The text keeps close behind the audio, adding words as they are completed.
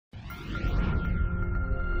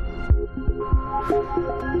Hi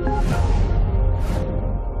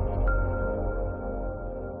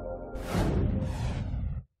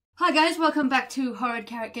guys, welcome back to Horrid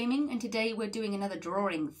Carrot Gaming, and today we're doing another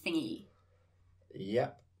drawing thingy.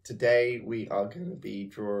 Yep, today we are going to be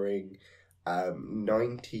drawing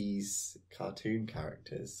 90's cartoon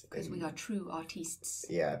characters. Because we are true artists.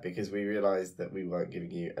 Yeah, because we realised that we weren't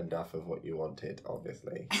giving you enough of what you wanted,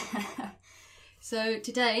 obviously. So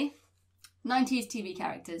today, 90's TV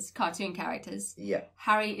characters, cartoon characters. Yep.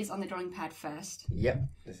 Harry is on the drawing pad first. Yep,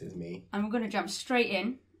 this is me. I'm going to jump straight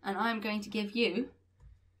in, and I'm going to give you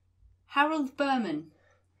Harold Berman.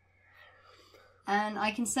 And I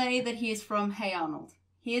can say that he is from Hey Arnold.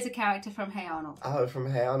 He is a character from Hey Arnold. Oh, from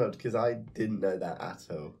Hey Arnold, because I didn't know that at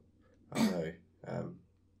all. Oh no.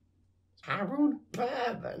 Harold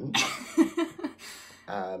Berman?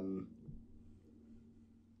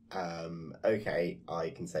 Okay, I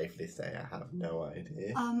can safely say I have no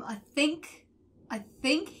idea. I think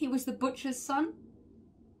he was the butcher's son.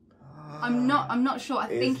 I'm not sure. I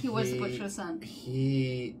think he was the butcher's son.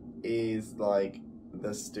 He is like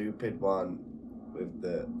the stupid one with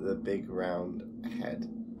the big round head.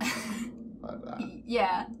 Like that.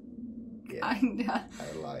 Yeah. Kinda.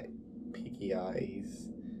 And like piggy eyes.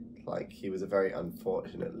 Like he was a very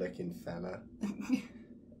unfortunate looking fella.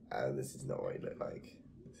 And this is not what he looked like.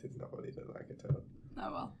 This is not what he looked like at all.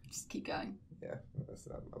 Oh well, just keep going. Yeah,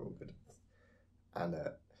 I'm all good. And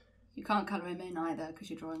you can't colour him in either because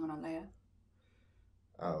you're drawing on a layer.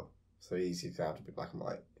 Oh, so he's going to have to be black and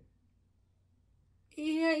white.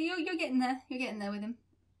 Yeah, you're getting there. You're getting there with him.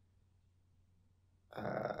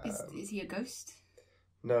 Is he a ghost?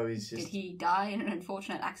 No, he's just... Did he die in an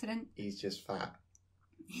unfortunate accident? He's just fat.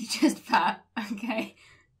 He's just fat. Okay.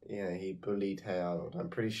 Yeah, he bullied Hey Arnold. I'm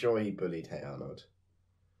pretty sure he bullied Hey Arnold.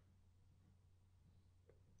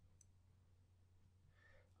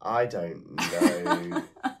 I don't know.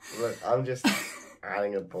 Look, I'm just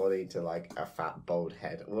adding a body to like a fat bald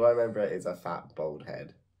head. All I remember is a fat bald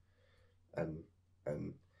head, and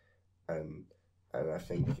I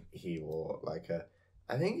think he wore like a.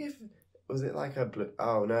 I think was it like a blue?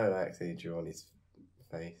 Oh no, I actually drew on his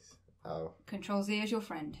face. Oh. Control Z is your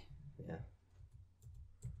friend. Yeah.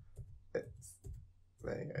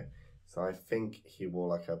 There you go. So I think he wore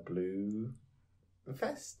like a blue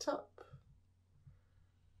vest top.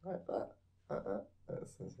 Like that. Like that.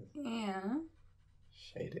 Yeah.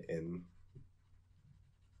 Shade it in.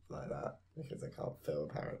 Like that. Because I can't feel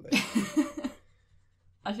apparently.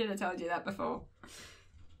 I should have told you that before.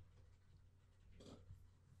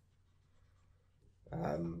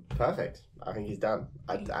 Perfect. I think he's done.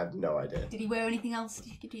 I have no idea. Did he wear anything else, do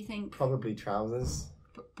you think? Probably trousers.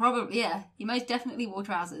 Probably, yeah. He most definitely wore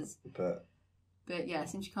trousers. But yeah,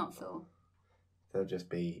 since you can't feel. There'll just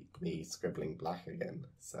be me scribbling black again.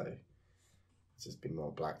 So it's just be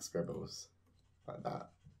more black scribbles. Like that.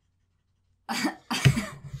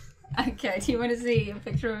 Okay, do you want to see a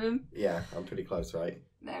picture of him? Yeah, I'm pretty close, right?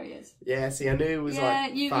 There he is. Yeah, see, I knew he was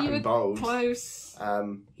like fat and bold. Close.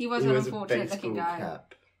 He was an unfortunate looking guy.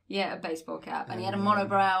 Cap. Yeah, a baseball cap. And he had a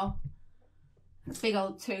monobrow. A big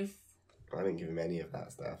old tooth. I didn't give him any of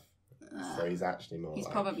that stuff. So he's actually more He's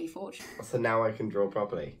probably fortunate. So now I can draw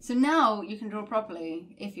properly. So now you can draw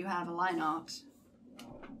properly if you have a line art.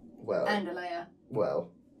 Well. And a layer.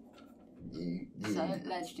 Well. So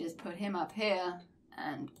let's just put him up here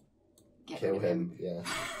and kill him. Yeah.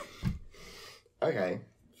 Okay,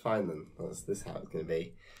 fine then. This is how it's going to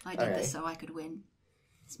be. I did this so I could win.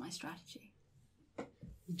 It's my strategy.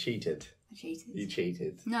 You cheated. I cheated. You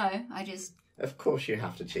cheated. No, I just... Of course you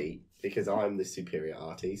have to cheat, because I'm the superior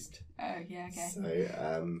artist. Oh, yeah, okay.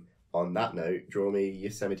 So, on that note, draw me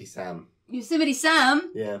Yosemite Sam. Yosemite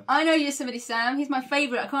Sam? Yeah. I know Yosemite Sam. He's my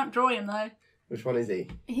favourite. I can't draw him, though. Which one is he?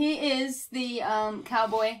 He is the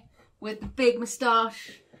cowboy with the big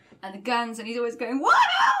moustache and the guns, and he's always going, "Wow!"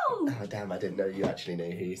 Oh, damn, I didn't know you actually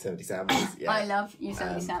knew who Yosemite Sam was. Yeah. I love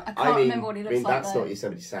Yosemite Sam. I can't remember what he looks like, that's not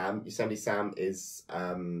Yosemite Sam. Yosemite Sam is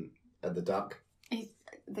the duck. He's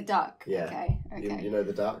the duck. Yeah. Okay. You know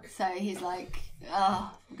the duck? So he's like,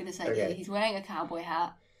 I'm going to say he's wearing a cowboy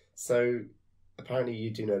hat. So, apparently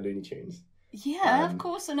you do know Looney Tunes. Yeah, of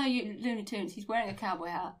course I know Looney Tunes. He's wearing a cowboy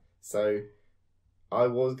hat. So, I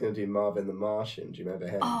was going to do Marvin the Martian. Do you remember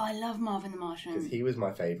him? Oh, I love Marvin the Martian. Because he was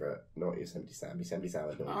my favourite, not Yosemite Sam. Yosemite Sam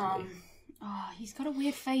was annoying to me. Oh, he's got a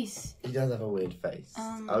weird face. He does have a weird face.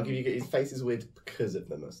 I'll give you... His face is weird because of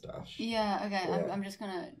the moustache. Yeah, okay. Yeah. I'm just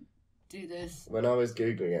going to do this. When I was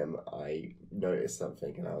Googling him, I noticed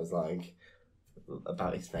something and I was like...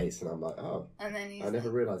 about his face, and I'm like, oh. And then I never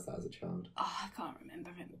realised that as a child. Oh, I can't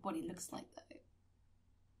remember what he looks like,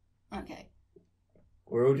 though. Okay.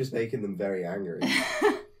 We're all just making them very angry.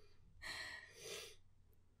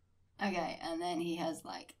 Okay, and then he has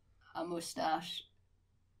like a moustache.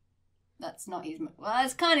 That's not his. Well,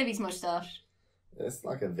 it's kind of his moustache. It's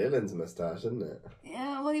like a villain's moustache, isn't it?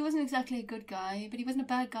 Yeah, well, he wasn't exactly a good guy, but he wasn't a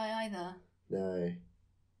bad guy either. No.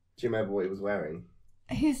 Do you remember what he was wearing?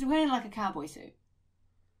 He was wearing like a cowboy suit.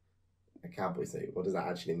 A cowboy suit? What does that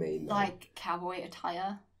actually mean? Though? Like cowboy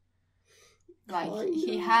attire. Like, Kinda.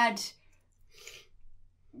 he had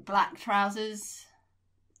black trousers.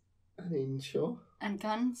 I mean, sure. And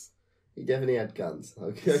guns. He definitely had guns.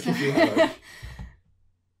 I'll give you that.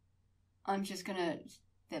 I'm just gonna...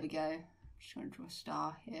 There we go. Just gonna draw a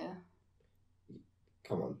star here.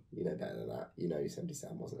 Come on, you know better than that. You know Yosemite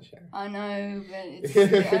Sam wasn't a sheriff. I know, but it's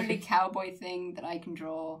the only cowboy thing that I can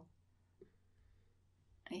draw.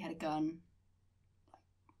 And he had a gun.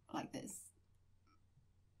 Like this.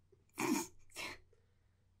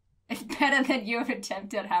 It's better than your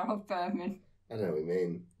attempt at Harold Berman. I know what you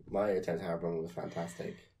mean. My attempt at Harold Berman was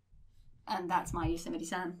fantastic. And that's my Yosemite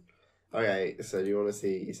Sam. Okay, so do you want to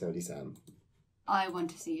see Yosemite Sam? I want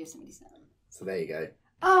to see Yosemite Sam. So there you go.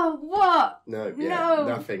 Oh, what? No, yeah, no.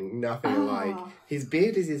 nothing alike. His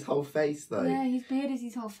beard is his whole face, though. Yeah, his beard is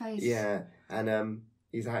his whole face. Yeah, and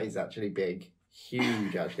his hat is actually big.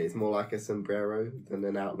 Huge, actually. It's more like a sombrero than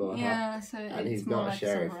an outlaw hat. Yeah, so and it's he's more not like a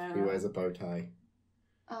sheriff. sombrero. He wears a bow tie.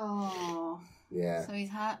 Oh. Yeah. So his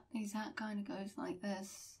hat kind of goes like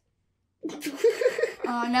this.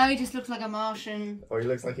 Oh, now he just looks like a Martian. Or he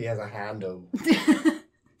looks like he has a handle.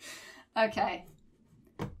 Okay.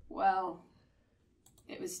 Well,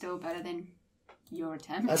 it was still better than your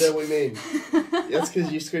attempt. I know what you mean. That's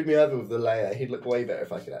because you screwed me over with the layer. He'd look way better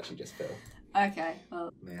if I could actually just fill. Okay,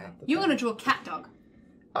 well, Yeah, you're going to draw Cat Dog.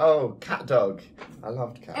 Oh, Cat Dog. I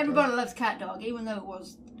loved Cat Everybody Dog. loves Cat Dog, even though it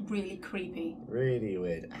was really creepy. Really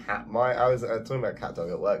weird. I was talking about Cat Dog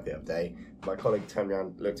at work the other day. My colleague turned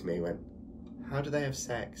around, looked at me and went, "How do they have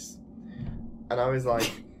sex?" And I was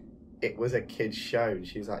like, "It was a kid's show." And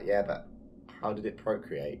she was like, "Yeah, but how did it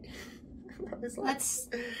procreate?" I was like, That's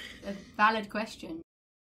a valid question.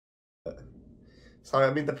 So,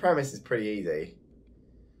 I mean, the premise is pretty easy.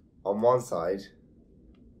 On one side,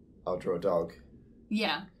 I'll draw a dog.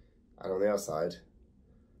 Yeah. And on the other side,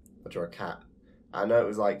 I'll draw a cat. I know it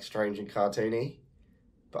was like strange and cartoony,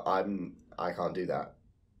 but I can't do that.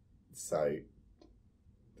 So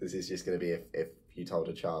this is just going to be if you told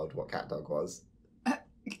a child what Cat Dog was. I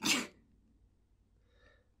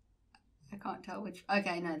can't tell which.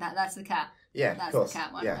 Okay, no, that's the cat. Yeah, that's of course. The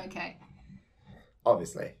cat one. Yeah. Okay.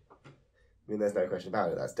 Obviously. I mean, there's no question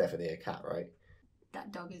about it. That's definitely a cat, right?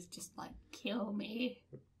 That dog is just like, kill me.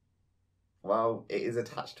 Well, it is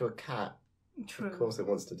attached to a cat. True. Of course it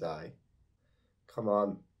wants to die. Come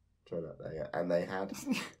on. Try that there. And they had...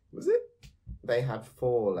 was it? They had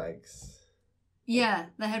 4 legs. Yeah,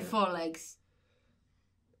 they had 4 legs.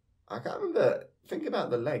 I can't remember. Think about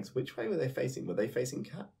the legs. Which way were they facing? Were they facing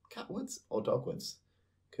catwards or dogwards?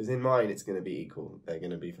 Because in mine, it's going to be equal. They're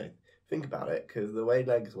going to be think about it, because the way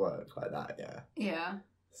legs work like that, yeah. Yeah.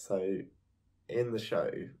 So, in the show,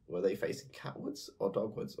 were they facing catwards or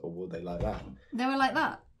dogwards, or were they like that? They were like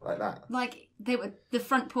that. Like that? Like, they were the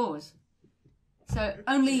front paws. So,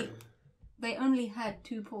 they only had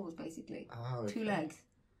 2 paws, basically. Oh, okay. 2 legs.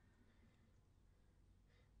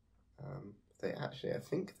 They actually, I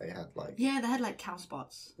think they had like... Yeah, they had like cow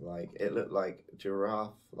spots. Like, it looked like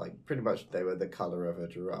giraffe, like pretty much they were the colour of a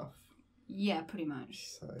giraffe. Yeah, pretty much.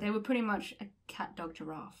 So, they were pretty much a cat, dog,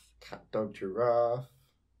 giraffe. Cat, dog, giraffe.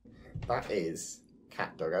 That is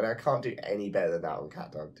Cat Dog. I can't do any better than that on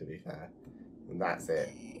Cat Dog, to be fair. And that's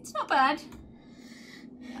it. It's not bad.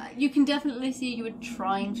 You can definitely see you were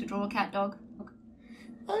trying to draw a cat dog.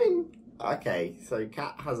 I mean, okay, so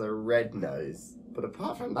Cat has a red nose. But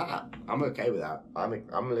apart from that, I'm okay with that. I'm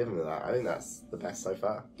living with that. I think that's the best so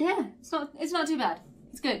far. Yeah, it's not too bad.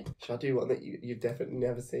 It's good. Shall I do one that you've definitely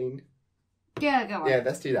never seen? Yeah, go on. Yeah,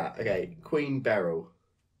 let's do that. Okay, Queen Beryl.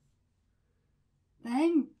 The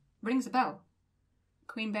name rings a bell.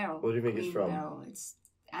 Queen Beryl. What do you think Queen it's from? Beryl. It's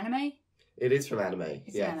anime? It is from anime.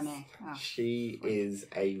 It's yes. anime. Oh. She is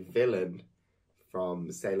a villain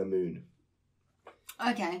from Sailor Moon.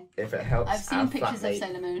 Okay. If it helps, I've seen our pictures of flatmate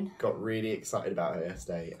Sailor Moon. got really excited about her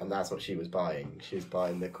yesterday, and that's what she was buying. She was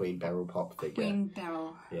buying the Queen Beryl pop figure. Queen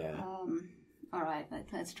Beryl. Yeah. All right.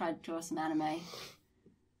 Let's try to draw some anime.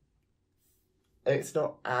 It's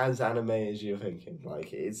not as anime as you're thinking.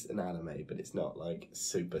 Like, it is an anime, but it's not like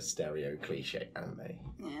super stereo cliche anime.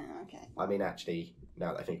 Yeah. Okay. I mean, actually,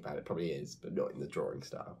 now that I think about it, it probably is, but not in the drawing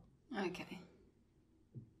style. Okay.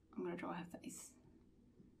 I'm gonna draw her face.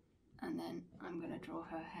 And then I'm going to draw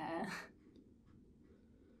her hair.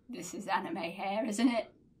 This is anime hair, isn't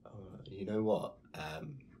it? You know what?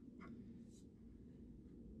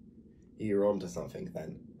 You're onto something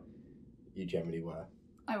then. You generally were.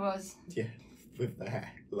 I was. Yeah, with the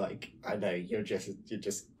hair. Like, I know you're just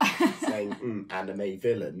saying anime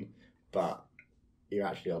villain, but you're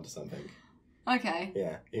actually onto something. Okay.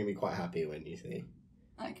 Yeah, you're gonna be quite happy when you see.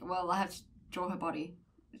 Okay, well, I have to draw her body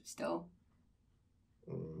still.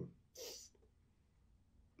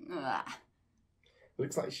 Ugh.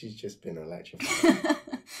 Looks like she's just been electrified.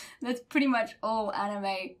 That's pretty much all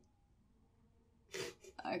anime.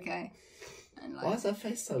 Okay. And Why is her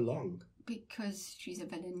face so long? Because she's a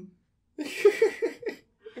villain.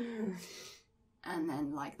 And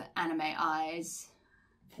then, like, the anime eyes.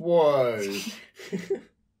 Whoa.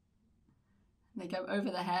 They go over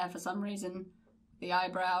the hair for some reason. The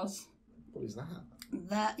eyebrows. What is that?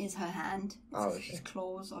 That is her hand. Okay. She's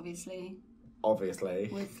claws, obviously. Obviously.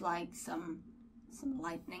 With, like, some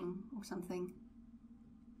lightning or something.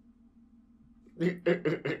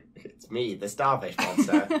 It's me, the starfish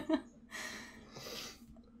monster.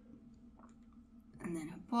 And then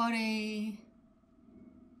her body.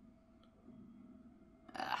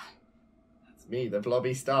 It's me, the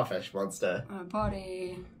blobby starfish monster. Her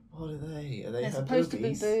body. What are they? Are they They're her supposed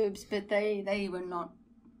boobies? to be boobs, but they were not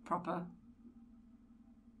proper.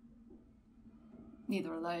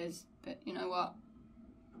 Neither are those, but you know what?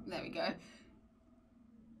 There we go.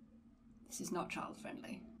 This is not child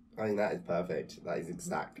friendly. I mean, that is perfect. That is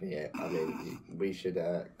exactly it. I mean, we should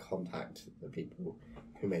contact the people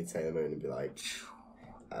who made Sailor Moon and be like,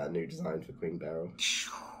 new design for Queen Beryl.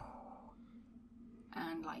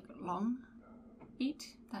 And like long feet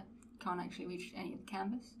that can't actually reach any of the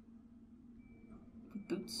canvas.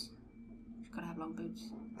 Boots. She's got to have long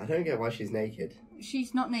boots. I don't get why she's naked.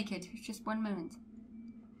 She's not naked. It's just one moment.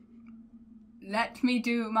 Let me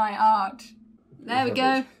do my art. There we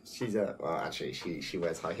go. She's well, actually, she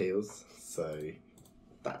wears high heels, so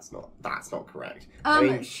that's not correct. I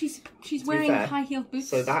mean, she's wearing high heeled boots.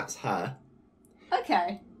 So that's her.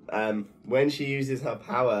 Okay. When she uses her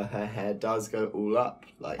power, her hair does go all up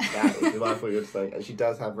like that. Which is what I thought you were saying. And she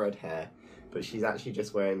does have red hair, but she's actually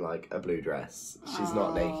just wearing like a blue dress. She's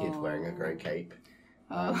not naked, wearing a grey cape.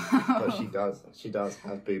 But she does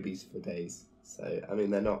have boobies for days. So I mean,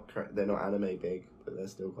 they're not anime big, but they're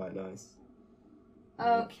still quite nice.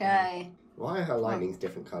 Okay. Why are her lightnings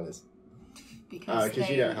different colours? Because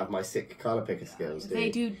you don't have my sick colour picker skills, do you? They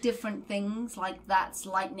do different things, like that's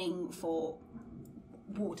lightning for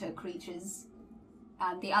water creatures.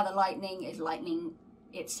 And the other lightning is lightning,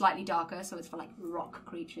 it's slightly darker, so it's for like rock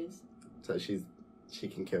creatures. So she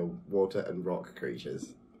can kill water and rock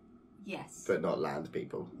creatures? Yes. But not land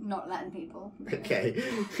people? Not land people. Okay.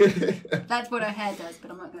 That's what her hair does, but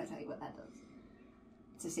I'm not going to tell you what that does.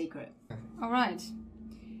 It's a secret. Alright.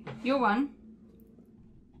 Your one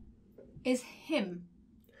is him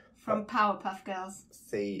from Powerpuff Girls.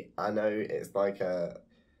 See, I know it's like a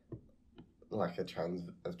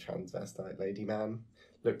transvestite lady man.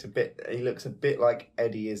 He looks a bit like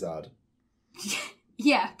Eddie Izzard.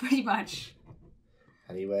 Yeah, pretty much.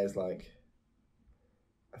 And he wears like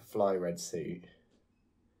a fly red suit.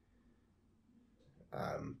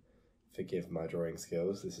 Forgive my drawing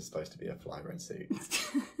skills. This is supposed to be a fly red suit.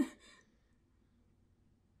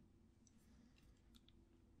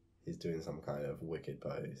 He's doing some kind of wicked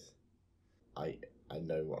pose. I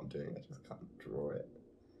know what I'm doing, I just can't draw it.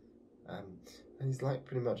 And he's like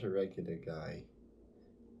pretty much a regular guy.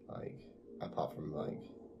 Like, apart from like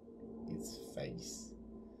his face.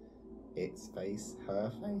 Its face,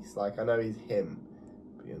 her face. Like, I know he's him,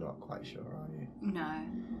 but you're not quite sure, are you? No.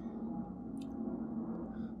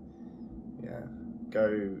 Yeah.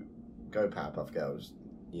 Go Powerpuff Girls,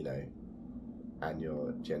 you know, and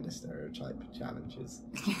your gender stereotype challenges.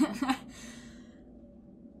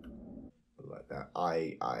 Like that.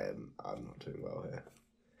 I'm not doing well here.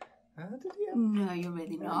 Did he have No, you're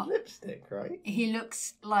really not. lipstick, right? He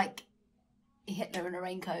looks like Hitler in a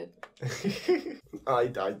raincoat. I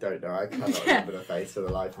don't know. I cannot remember the face for the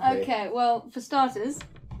life of me. Okay, well, for starters,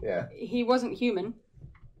 Yeah. he wasn't human.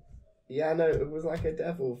 Yeah, no, it was like a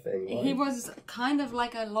devil thing. Right? He was kind of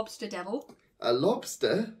like a lobster devil. A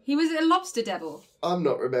lobster? He was a lobster devil. I'm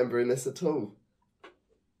not remembering this at all.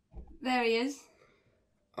 There he is.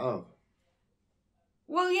 Oh.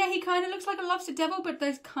 Well, yeah, he kind of looks like a lobster devil, but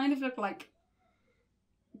those kind of look like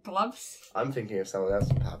gloves. I'm thinking of someone else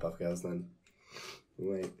from Powerpuff Girls then.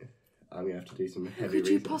 Wait, I'm going to have to do some heavy Who could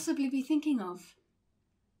you reading. possibly be thinking of?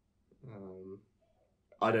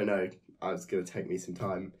 I don't know. It's going to take me some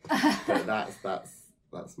time. But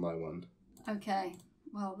that's my one. Okay,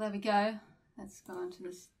 well, there we go. Let's go on to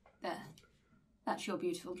this. There. That's your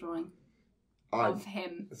beautiful drawing of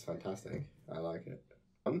him. It's fantastic. I like it.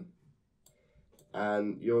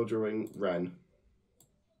 And you're drawing Ren.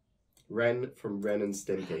 Ren from Ren and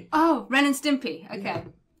Stimpy. Oh, Ren and Stimpy. Okay.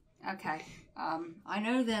 Yeah. Okay. I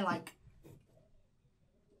know they're like...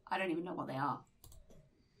 I don't even know what they are.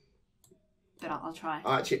 But I'll try.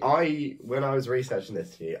 Actually, when I was researching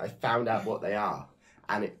this for you, I found out what they are.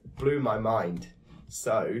 And it blew my mind.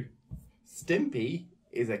 So, Stimpy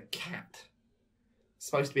is a cat.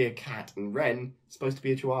 Supposed to be a cat. And Ren is supposed to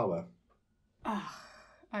be a chihuahua.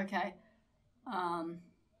 Okay.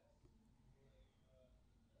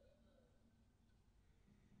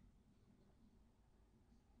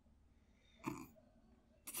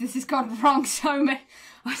 This has gone wrong so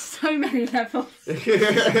many levels.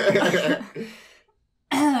 Okay.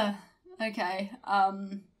 Okay.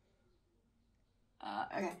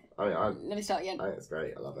 Let me start again. I think it's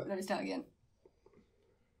great. I love it. Let me start again.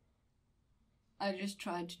 I just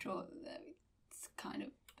tried to draw. It's kind of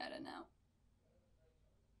better now.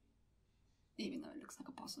 Even though it looks like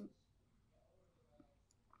a possum.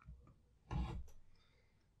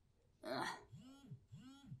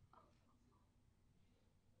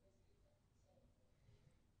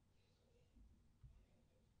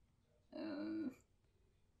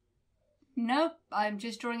 Nope, I'm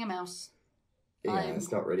just drawing a mouse. Yeah,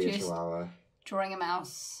 it's not really a chihuahua. Drawing a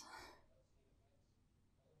mouse.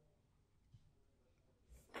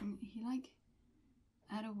 And he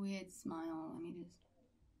had a weird smile. Let me just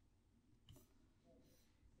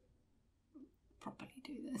properly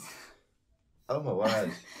do this. Oh my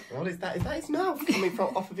word. What is that? Is that his mouth coming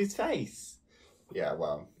off of his face? Yeah,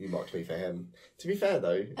 well, you mocked me for him. To be fair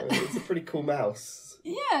though, it's a pretty cool mouse.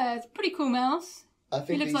 Yeah, it's a pretty cool mouse.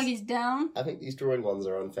 He looks like he's down. I think these drawing ones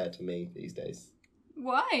are unfair to me these days.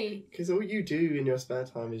 Why? Because all you do in your spare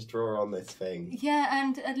time is draw on this thing. Yeah,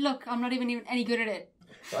 and look, I'm not even any good at it.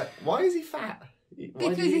 Like, why is he fat?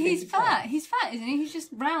 Because he's fat. He's fat, isn't he? He's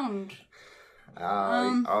just round.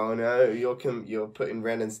 Oh no, you're putting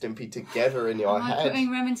Ren and Stimpy together in your head. I'm putting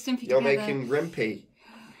Ren and Stimpy You're together. making Rimpy,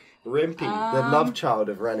 the love child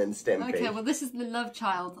of Ren and Stimpy. Okay, well this is the love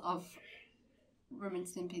child of Ren and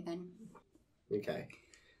Stimpy then. Okay,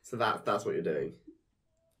 so that's what you're doing.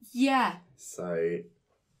 Yeah. So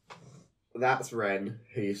that's Ren,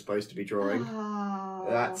 who you're supposed to be drawing. Oh.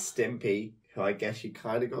 That's Stimpy, who I guess you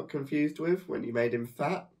kind of got confused with when you made him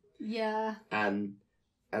fat. Yeah. And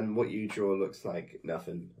what you draw looks like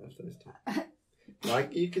nothing of those two.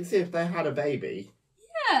 Like, you can see if they had a baby.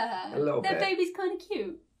 Yeah. A little bit. Their baby's kind of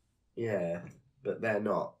cute. Yeah, but they're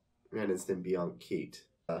not. Ren and Stimpy aren't cute.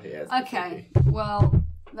 Okay, well,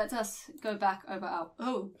 let us go back over our...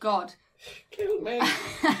 Oh, God. Kill me.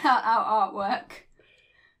 our artwork.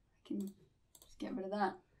 I can just get rid of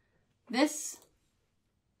that. This...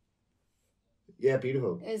 Yeah,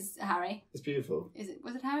 beautiful. Is Harry. It's beautiful.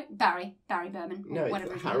 Was it Harry? Barry Berman. No,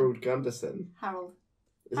 it's Harold Gunderson. Harold.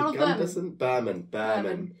 Is Harold it Gunderson?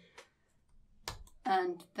 Berman.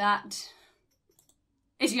 And that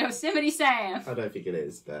is Yosemite Sam. I don't think it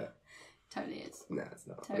is, but... Totally is. No, it's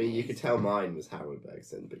not. Totally you could tell mine was Harold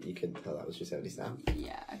Bergson, but you couldn't tell that was Yosemite Sam.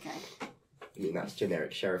 Yeah, okay. I mean, that's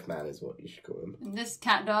generic sheriff man is what you should call him. And this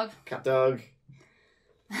cat dog. Cat dog.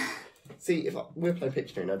 See, if we're playing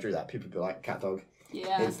Pictionary and I drew that, people would be like, cat dog.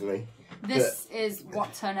 Yeah. Instantly. This is,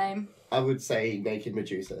 what's her name? I would say Naked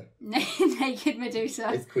Medusa. Naked Medusa.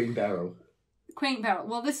 It's Queen Beryl. Queen Beryl.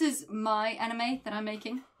 Well, this is my anime that I'm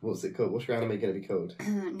making. What's it called? What's your anime going to be called?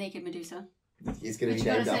 Naked Medusa. It's going to be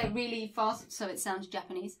named named up. Say it really fast so it sounds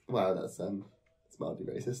Japanese. Wow, that's it's mildly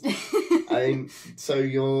racist. I mean, so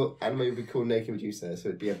your anime would be called Naked Medusa, so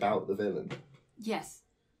it'd be about the villain. Yes,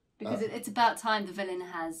 because it's about time the villain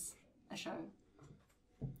has a show.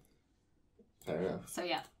 Fair enough. So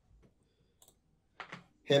yeah.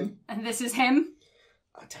 Him? And this is him.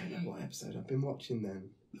 I don't know what episode I've been watching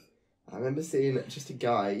then. I remember seeing just a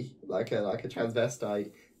guy, like a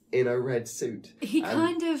transvestite, in a red suit. He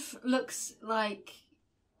kind of looks like...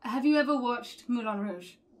 Have you ever watched Moulin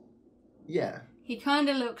Rouge? Yeah. He kind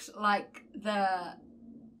of looks like the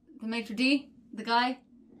maitre d', the guy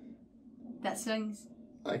that sings.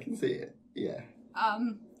 I can see it, yeah.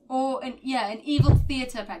 Or an evil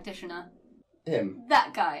theatre practitioner. Him.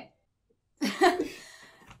 That guy.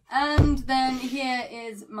 And then here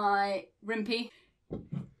is my Rimpy,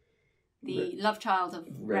 the love child of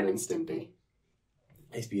Ren and Stimpy.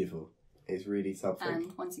 It's beautiful. It's really something.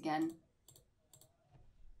 And once again,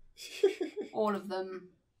 all of them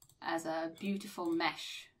as a beautiful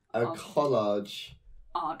mesh. A collage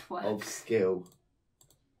artwork. Of skill.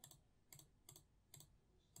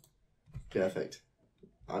 Perfect.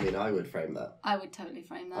 I mean, I would frame that. I would totally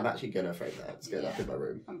frame that. I'm actually going to frame that. It's going up in my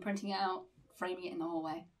room. I'm printing it out, framing it in the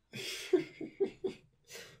hallway.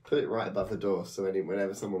 Put it right above the door so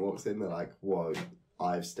whenever someone walks in, they're like, whoa,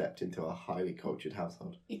 I've stepped into a highly cultured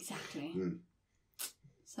household. Exactly.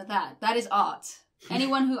 So that is art.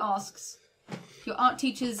 Anyone who asks, your art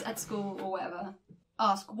teachers at school or whatever,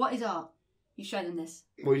 ask, what is art? You show them this.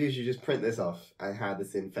 Well, you should just print this off and have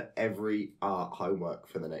this in for every art homework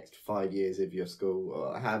for the next 5 years of your school,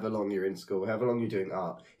 or however long you're in school, however long you're doing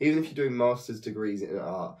art. Even if you're doing master's degrees in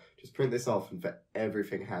art, just print this off and for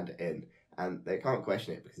everything hand it in. And they can't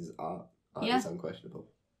question it because it's art. Art is unquestionable.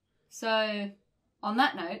 So, on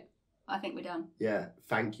that note, I think we're done. Yeah.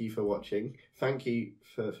 Thank you for watching. Thank you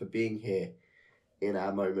for being here in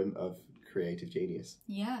our moment of creative genius.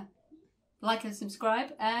 Yeah. Like and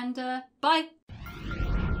subscribe, and bye!